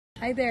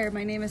Hi there,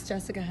 my name is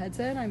Jessica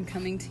Hudson. I'm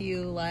coming to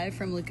you live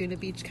from Laguna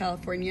Beach,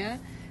 California.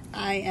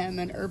 I am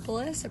an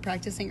herbalist, a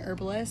practicing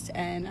herbalist,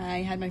 and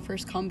I had my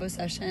first combo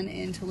session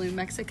in Tulum,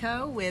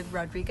 Mexico with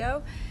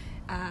Rodrigo.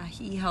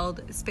 He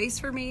held space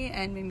for me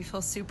and made me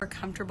feel super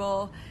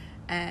comfortable,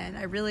 and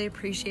I really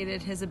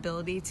appreciated his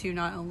ability to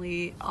not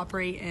only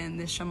operate in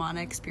the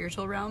shamanic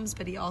spiritual realms,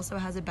 but he also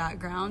has a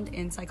background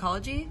in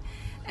psychology,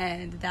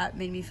 and that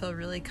made me feel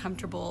really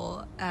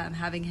comfortable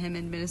having him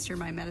administer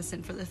my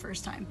medicine for the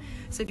first time.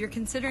 So if you're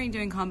considering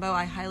doing combo,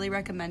 I highly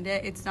recommend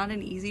it. It's not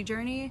an easy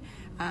journey,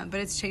 but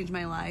it's changed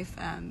my life.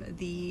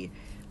 The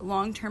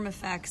long-term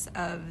effects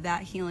of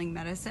that healing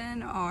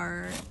medicine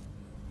are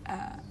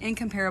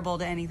incomparable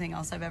to anything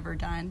else I've ever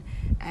done.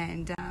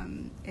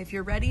 And if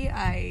you're ready,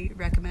 I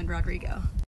recommend Rodrigo.